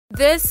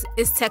This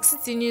is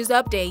TechCity News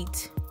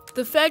Update.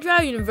 The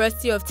Federal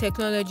University of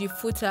Technology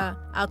FUTA,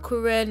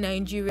 Akure,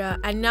 Nigeria,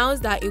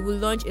 announced that it will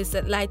launch a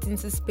satellite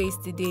into space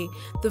today,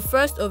 the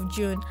 1st of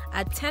June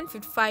at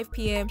 10:55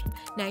 p.m.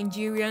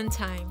 Nigerian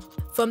time,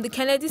 from the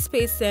Kennedy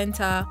Space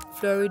Center,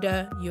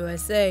 Florida,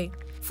 USA.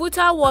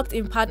 FUTA worked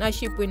in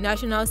partnership with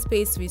National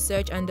Space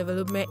Research and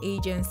Development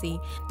Agency,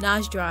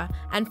 NASDRA,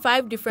 and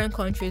 5 different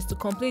countries to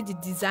complete the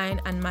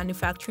design and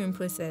manufacturing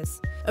process.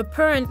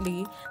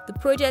 Apparently, the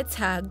project,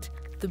 tagged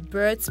the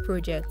BIRDS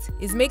project,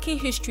 is making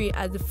history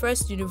as the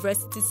first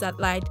university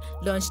satellite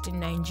launched in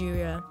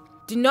Nigeria.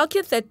 The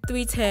Nokia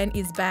 3310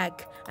 is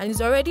back and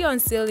is already on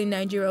sale in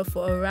Nigeria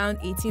for around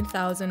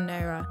 18,000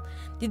 naira.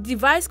 The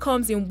device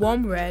comes in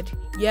warm red,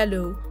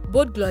 yellow,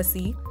 both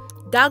glossy,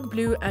 dark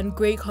blue and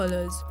grey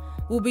colors.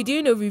 We'll be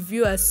doing a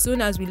review as soon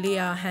as we lay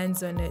our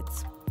hands on it.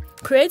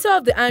 Creator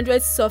of the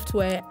Android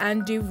software,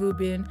 Andy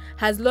Rubin,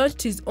 has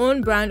launched his own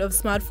brand of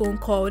smartphone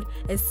called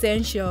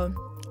Essential,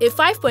 a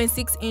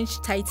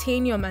 5.6-inch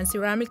titanium and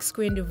ceramic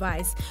screen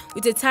device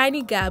with a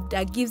tiny gap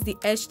that gives the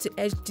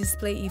edge-to-edge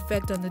display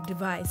effect on the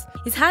device.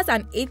 It has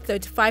an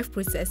 835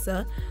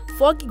 processor,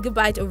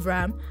 4GB of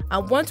RAM,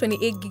 and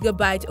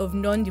 128GB of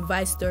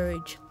non-device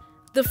storage.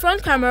 The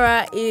front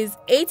camera is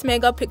 8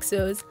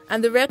 megapixels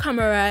and the rear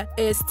camera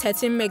is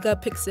 13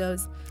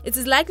 megapixels. It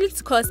is likely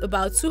to cost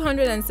about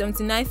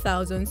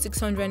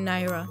 279,600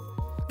 naira.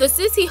 The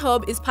City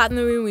Hub is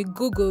partnering with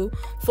Google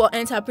for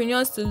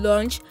entrepreneurs to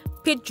launch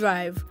Pit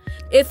Drive,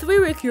 a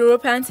 3-week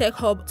European tech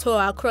hub tour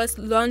across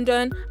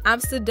London,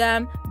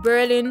 Amsterdam,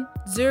 Berlin,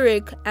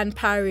 Zurich, and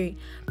Paris.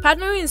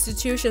 Partnering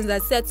institutions are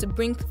set to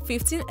bring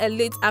 15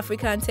 elite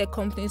African tech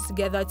companies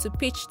together to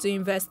pitch to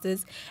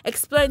investors,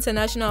 explore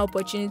international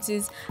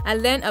opportunities,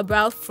 and learn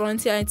about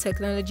frontier and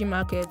technology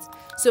markets.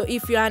 So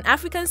if you're an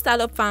African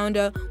startup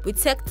founder with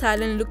tech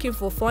talent looking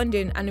for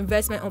funding and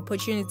investment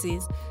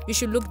opportunities, you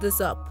should look this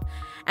up.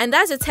 And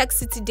that's a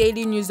TechCity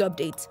Daily News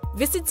Update.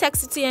 Visit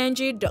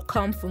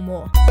techcityng.com for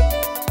more.